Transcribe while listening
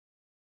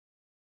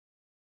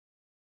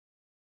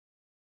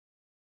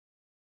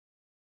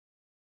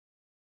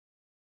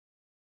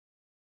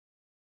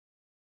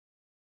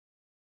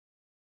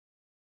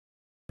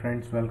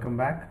Friends, welcome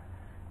back.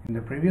 In the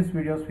previous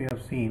videos we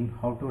have seen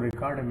how to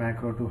record a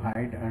macro to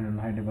hide and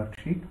unhide a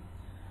worksheet,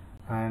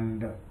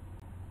 and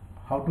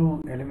how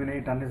to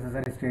eliminate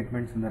unnecessary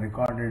statements in the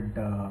recorded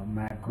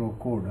macro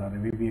code or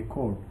VBA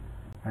code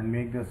and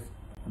make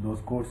those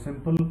codes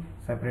simple,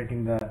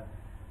 separating the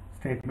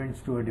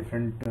statements to a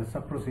different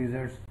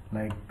sub-procedures,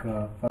 like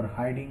for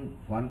hiding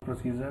one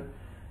procedure,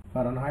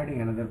 for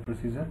unhiding another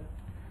procedure.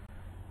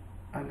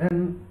 And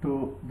then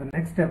to the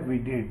next step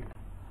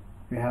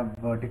we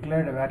have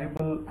declared a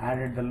variable,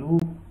 added the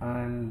loop,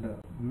 and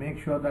make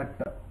sure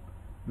that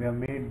we have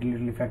made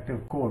little effective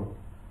code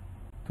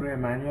through a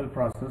manual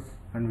process,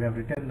 and we have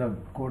written the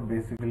code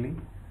basically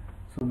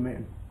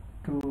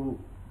to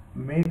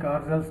make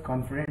ourselves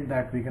confident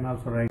that we can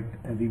also write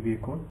a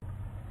VBA code.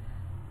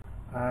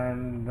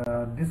 And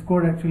this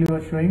code actually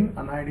was showing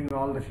unhiding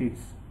all the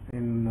sheets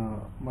in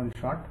one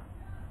shot.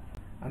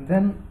 And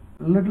then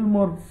a little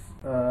more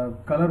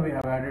color we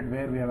have added,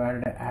 where we have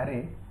added an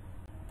array.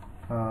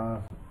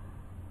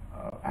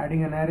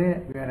 Adding an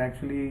array, we are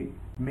actually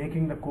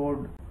making the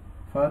code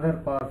further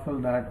powerful,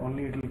 that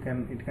only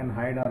it can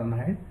hide or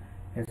unhide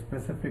a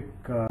specific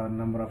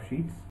number of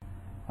sheets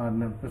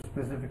or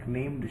specific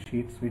named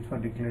sheets which were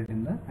declared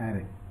in the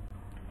array.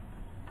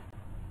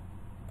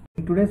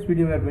 In today's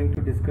video we are going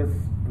to discuss,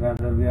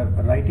 rather we are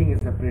writing a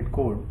separate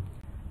code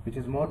which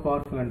is more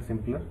powerful and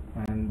simpler,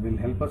 and will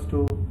help us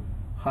to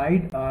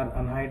hide or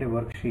unhide a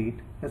worksheet,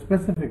 a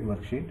specific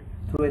worksheet,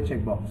 through a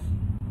checkbox.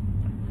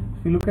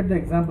 If you look at the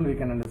example, we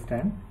can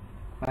understand.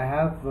 I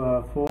have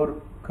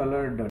 4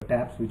 colored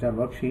tabs which are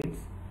worksheets,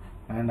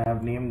 and I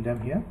have named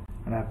them here,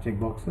 and I have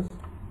checkboxes.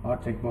 All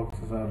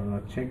checkboxes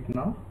are checked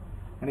now,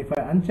 and if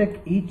I uncheck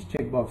each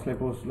checkbox,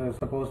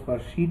 suppose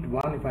for sheet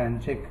 1, if I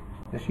uncheck,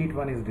 the sheet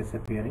 1 is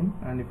disappearing,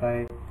 and if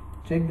I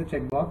check the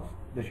checkbox,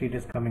 the sheet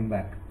is coming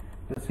back.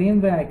 The same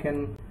way I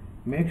can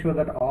make sure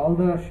that all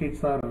the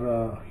sheets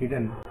are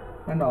hidden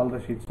and all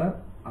the sheets are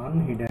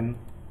unhidden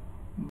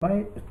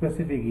by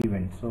specific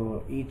event.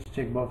 So each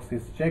checkbox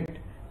is checked,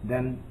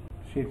 then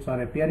sheets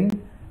are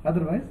appearing,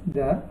 otherwise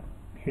they are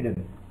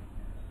hidden.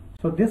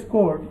 So this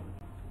code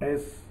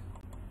is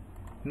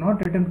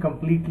not written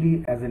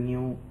completely as a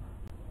new,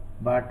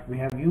 but we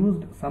have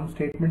used some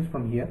statements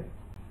from here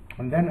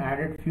and then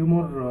added few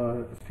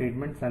more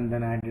statements, and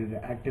then added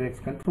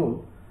ActiveX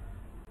control,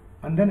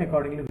 and then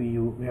accordingly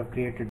we have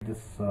created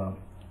this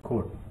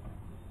code.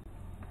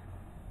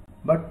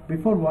 But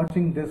before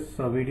watching this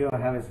video, I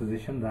have a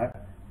suggestion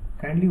that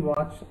kindly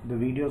watch the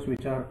videos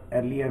which are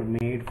earlier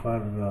made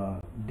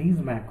for these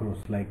macros,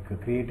 like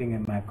creating a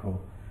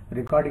macro,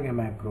 recording a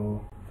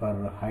macro,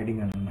 for hiding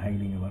and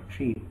unhiding a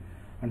worksheet,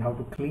 and how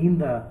to clean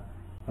the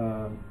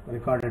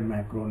recorded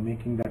macro and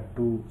making that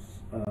 2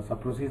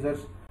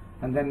 sub-procedures,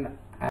 and then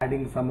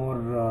adding some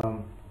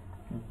more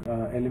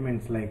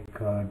elements like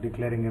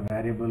declaring a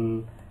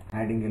variable,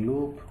 adding a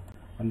loop,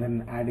 and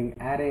then adding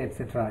array,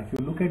 etc. If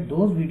you look at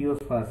those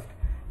videos first,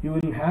 you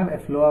will have a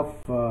flow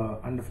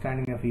of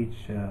understanding of each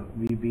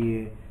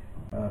VBA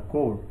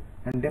code,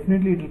 and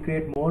definitely it will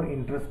create more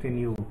interest in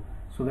you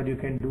so that you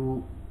can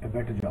do a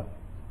better job.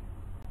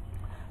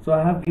 So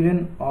I have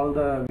given all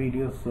the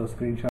videos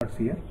screenshots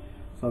here,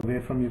 so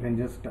where from you can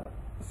just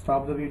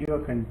stop the video,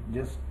 you can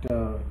just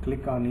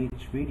click on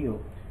each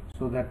video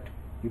so that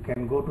you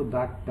can go to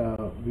that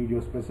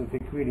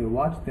specific video,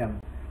 watch them.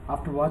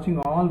 After watching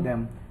all of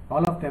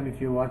them, if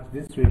you watch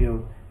this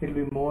video, it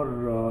will be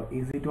more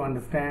easy to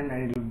understand,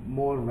 and it will be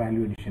more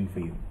value addition for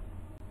you.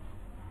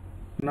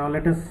 Now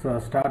let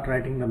us start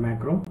writing the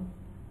macro.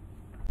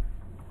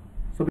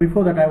 So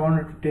before that, I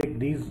wanted to take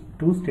these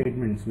 2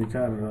 statements, which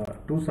are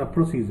 2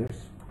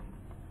 sub-procedures,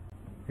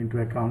 into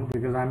account,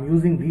 because I am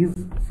using these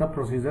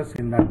sub-procedures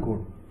in that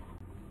code.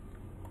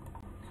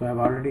 So I have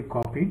already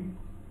copied,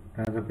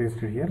 rather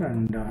pasted here,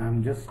 and I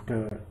am just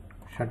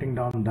shutting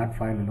down that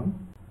file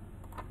alone.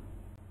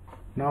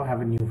 Now I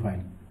have a new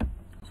file,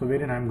 so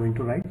wherein I am going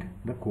to write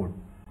the code.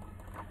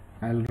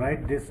 I will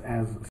write this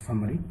as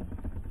summary.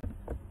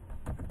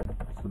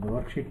 So the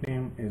worksheet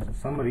name is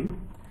summary,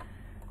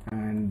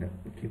 and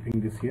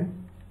keeping this here,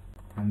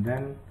 and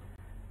then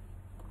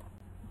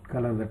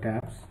color the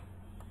tabs.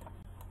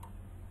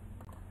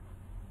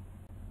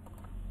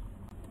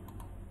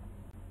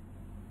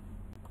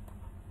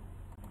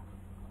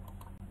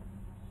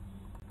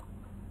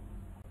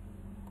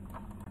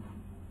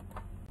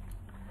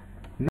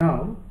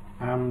 Now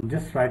I am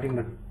just writing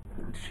the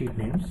sheet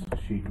names: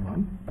 sheet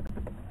 1,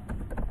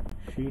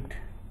 sheet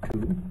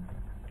 2,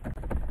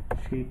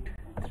 sheet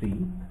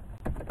 3,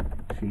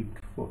 sheet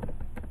 4.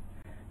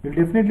 You'll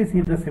definitely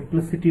see the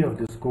simplicity of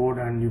this code,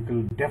 and you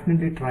will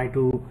definitely try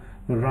to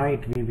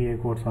write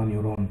VBA codes on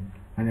your own,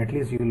 and at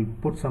least you will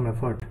put some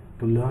effort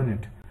to learn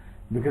it,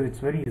 because it's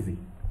very easy.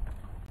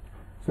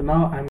 So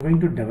now I'm going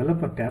to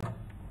developer tab.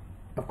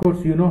 Of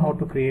course, you know how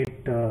to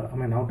create,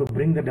 how to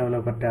bring the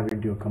developer tab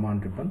into your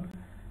command ribbon.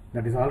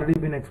 That is already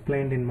been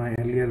explained in my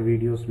earlier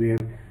videos, where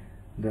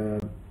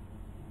the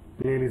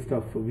playlist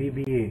of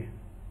VBA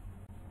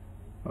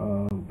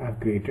I have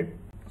created.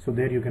 So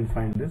there you can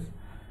find this.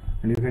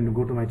 and you can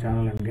go to my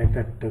channel and get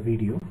that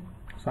video.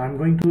 So I'm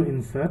going to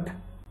insert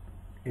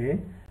a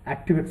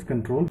ActiveX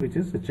control, which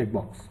is a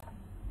checkbox,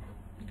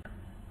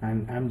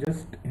 and I'm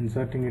just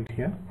inserting it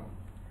here.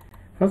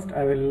 First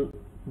I will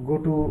go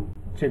to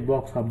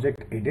checkbox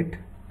object edit.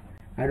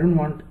 I don't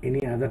want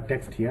any other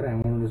text here. I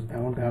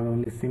want to have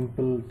only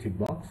simple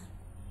checkbox,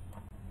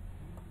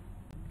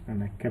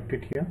 and I kept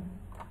it here.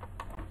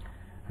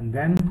 And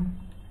then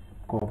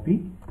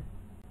copy,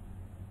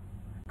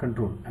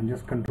 control. I'm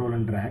just control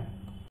and drag,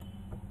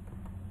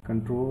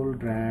 control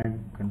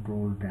drag,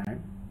 control drag.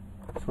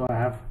 So I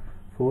have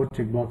 4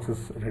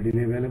 checkboxes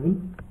readily available.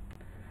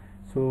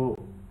 So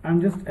I'm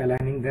just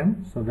aligning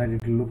them so that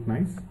it will look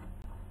nice.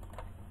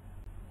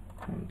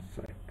 One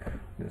sec,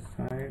 this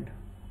side,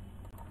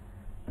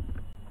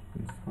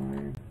 this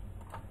side.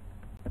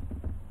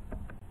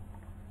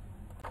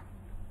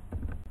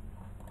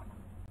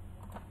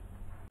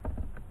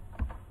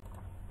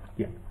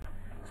 Yeah,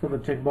 so the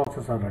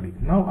checkboxes are ready.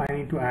 Now I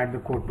need to add the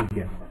code to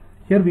here.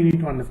 Here we need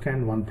to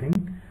understand one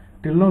thing.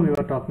 Till now we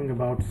were talking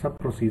about sub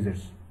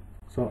procedures.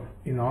 So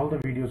in all the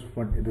videos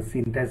for the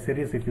entire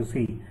series, if you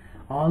see,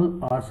 all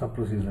are sub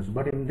procedures,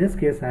 but in this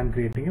case I am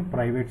creating a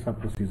private sub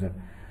procedure.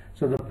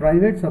 So the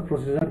private sub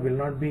procedure will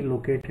not be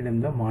located in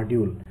the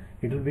module,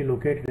 it will be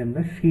located in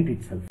the sheet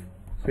itself.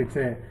 So it's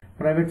a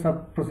private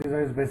sub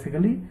procedure is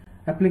basically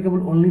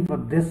applicable only for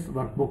this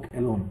workbook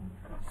alone.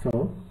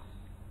 So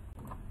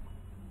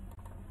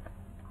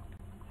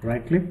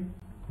right click,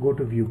 go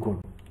to view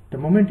code. The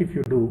moment if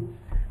you do,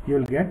 you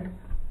will get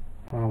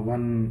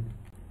one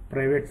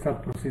private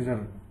sub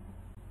procedure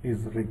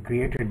is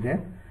created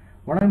there.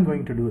 What I'm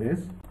going to do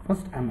is,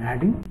 first I'm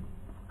adding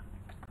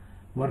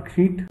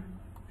worksheet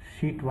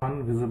sheet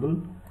 1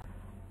 visible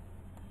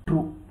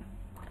true.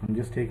 I'm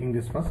just taking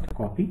this first,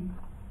 copy,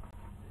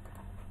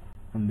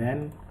 and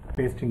then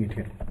pasting it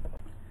here.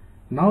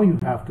 Now you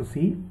have to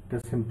see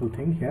the simple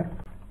thing here.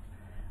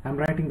 I'm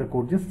writing the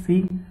code. Just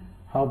see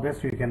how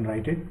best you can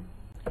write it.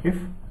 If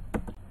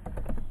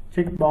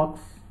checkbox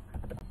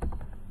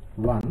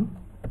 1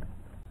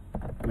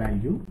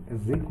 value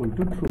is equal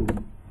to true,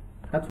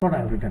 that's what I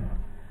have written.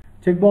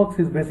 Checkbox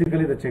is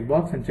basically the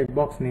checkbox, and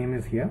checkbox name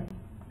is here,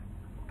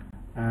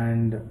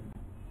 and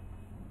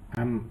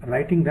I'm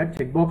writing that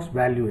checkbox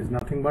value is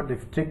nothing but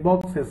if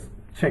checkbox is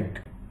checked,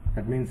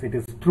 that means it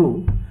is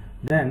true,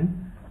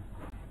 then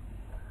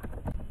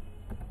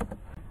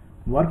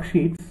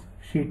worksheets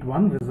sheet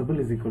 1 visible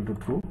is equal to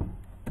true.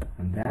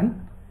 And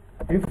then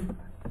if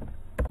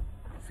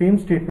same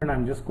statement,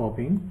 I'm just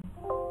copying,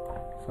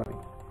 sorry,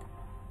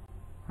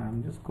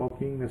 I'm just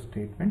copying the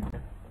statement,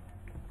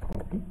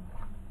 copy,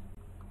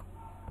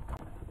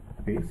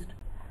 paste,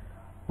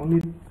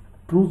 only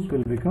truths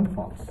will become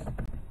false.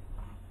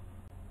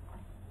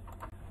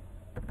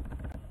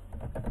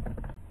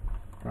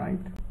 Right?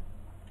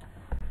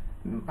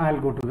 I'll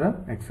go to the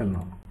Excel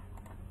now.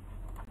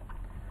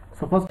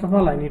 So first of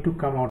all, I need to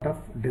come out of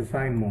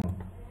design mode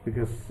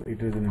because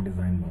it is in a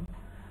design mode.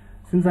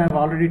 Since I have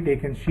already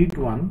taken sheet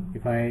 1,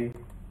 if I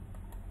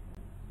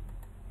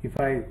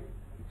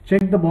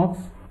check the box,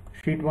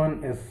 sheet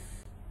 1 is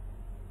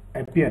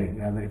appearing.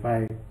 Rather, if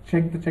I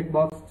check the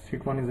checkbox,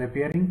 sheet 1 is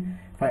appearing.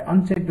 If I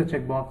uncheck the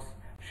checkbox,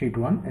 sheet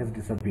 1 is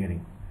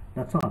disappearing.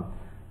 That's all.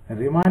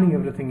 Remaining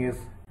everything is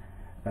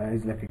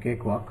like a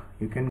cakewalk.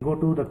 You can go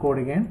to the code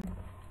again,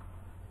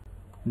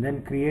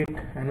 then create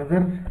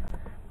another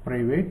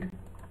private.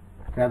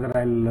 Rather,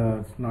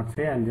 I'll not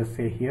say, I'll just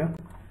say here,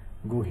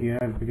 go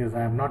here, because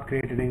I have not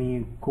created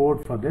any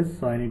code for this.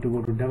 So I need to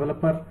go to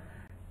developer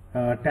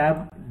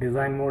tab,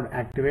 design mode,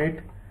 activate,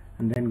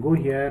 and then go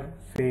here,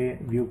 say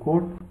view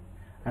code,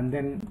 and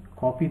then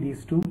copy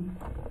these two,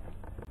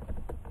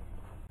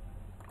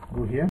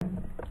 go here,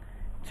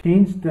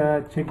 change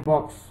the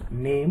checkbox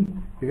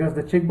name, because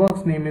the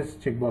checkbox name is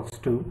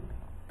checkbox 2,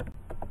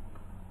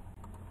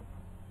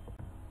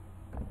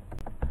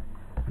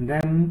 and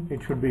then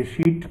it should be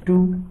sheet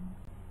 2,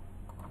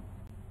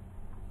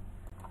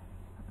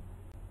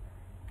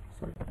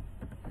 sorry,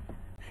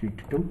 sheet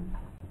 2,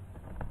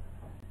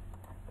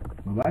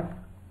 go back,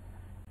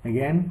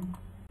 again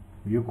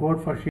view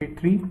code for sheet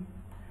 3,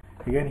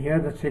 again here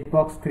the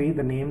checkbox 3,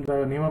 the name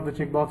of the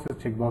checkbox is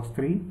checkbox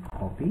 3,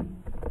 copy,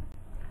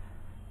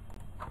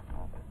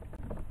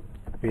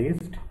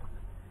 paste,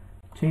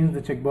 change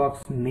the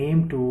checkbox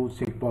name to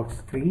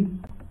checkbox 3,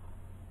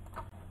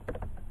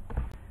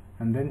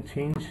 and then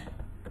change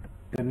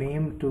the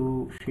name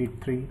to sheet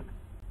 3.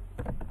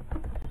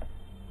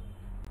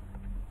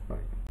 Sorry.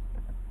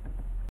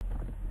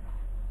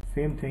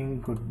 Same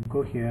thing, could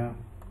go here,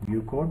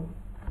 view code.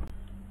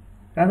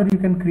 Rather, you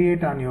can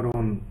create on your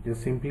own,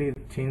 just simply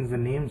change the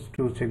names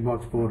to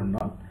checkbox 4 and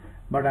all,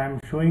 but I am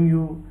showing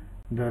you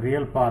the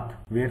real path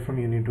where from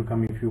you need to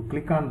come. If you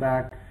click on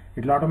that,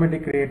 it will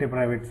automatically create a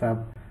private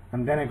sub,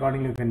 and then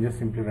accordingly you can just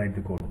simply write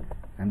the code.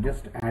 I'm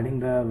just adding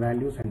the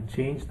values and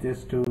change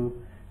this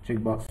to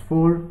checkbox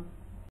 4,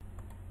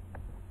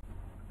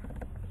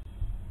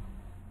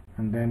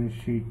 and then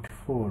sheet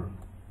 4.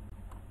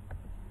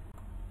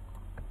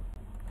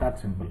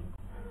 That's simple.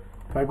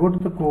 If I go to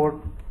the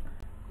code,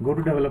 go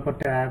to developer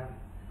tab,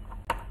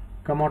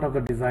 come out of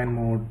the design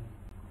mode,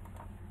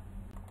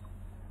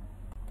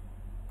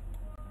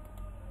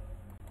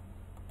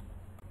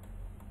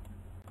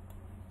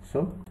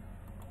 so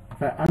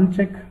if I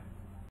uncheck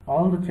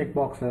all the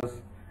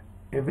checkboxes,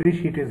 every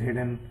sheet is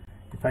hidden.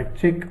 If I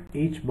check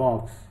each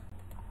box,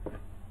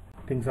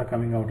 things are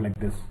coming out like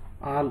this.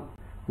 All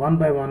one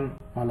by one,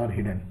 all are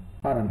hidden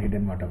or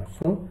unhidden, whatever.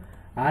 So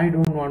I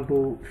don't want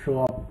to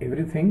show up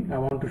everything. I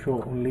want to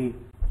show only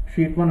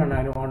sheet 1 and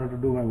I wanted to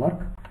do my work.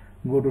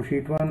 Go to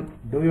sheet 1,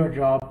 do your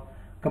job,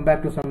 come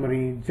back to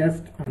summary,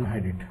 just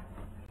unhide it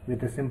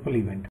with a simple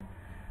event.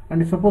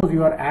 And suppose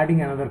you are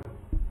adding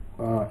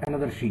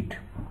another sheet,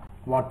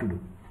 what to do?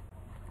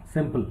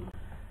 Simple.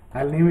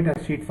 I'll name it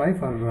as sheet 5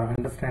 for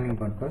understanding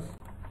purpose.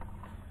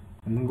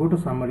 And then go to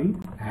summary,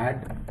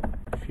 add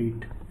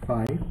sheet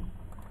 5,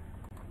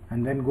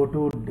 and then go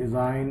to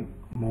design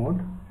mode,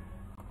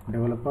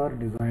 developer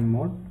design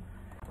mode,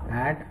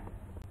 add,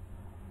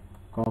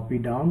 copy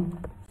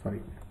down,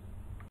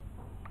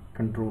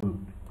 control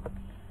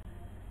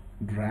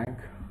drag,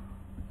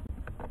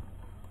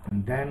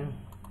 and then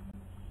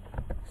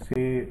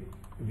say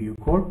view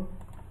code,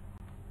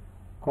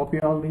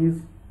 copy all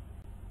these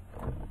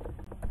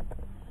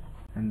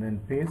and then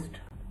paste.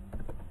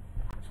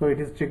 So it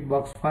is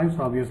checkbox 5,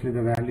 so obviously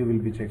the value will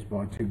be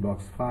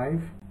checkbox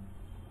 5,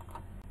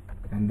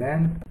 and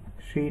then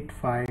sheet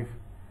 5,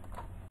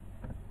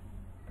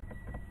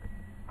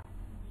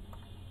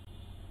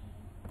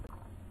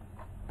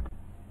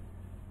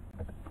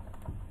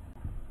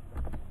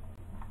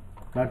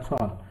 that's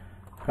all.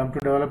 Come to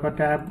developer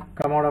tab,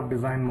 come out of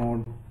design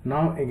mode.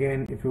 Now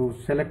again, if you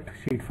select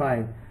sheet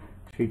 5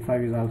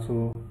 is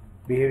also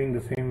behaving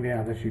the same way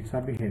other sheets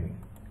are behaving.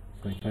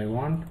 So if I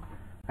want,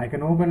 I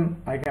can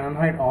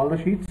unhide all the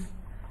sheets,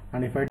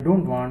 and if I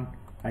don't want,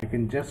 I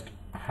can just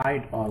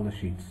hide all the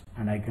sheets,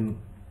 and I can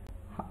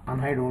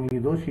unhide only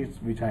those sheets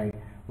which I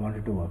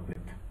wanted to work with.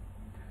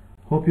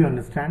 Hope you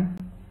understand,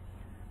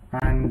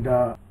 and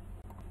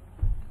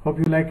hope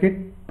you like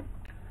it,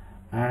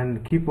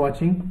 and keep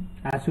watching.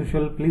 As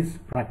usual, please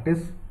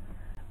practice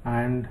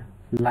and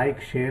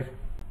like, share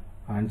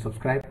and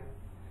subscribe.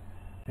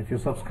 If you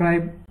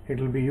subscribe, it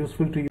will be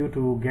useful to you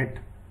to get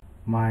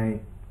my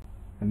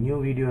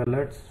new video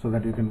alerts so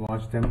that you can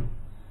watch them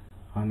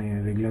on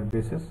a regular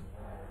basis.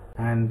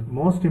 And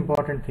most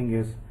important thing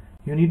is,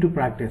 you need to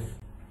practice,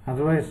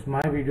 otherwise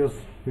my videos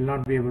will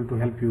not be able to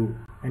help you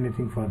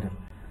anything further.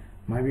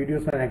 My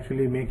videos are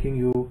actually making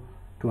you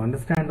to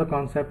understand the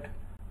concept,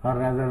 or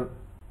rather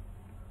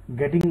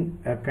getting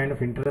a kind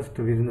of interest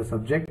within the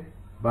subject,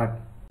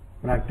 but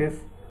practice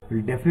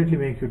will definitely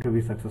make you to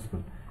be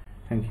successful.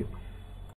 Thank you.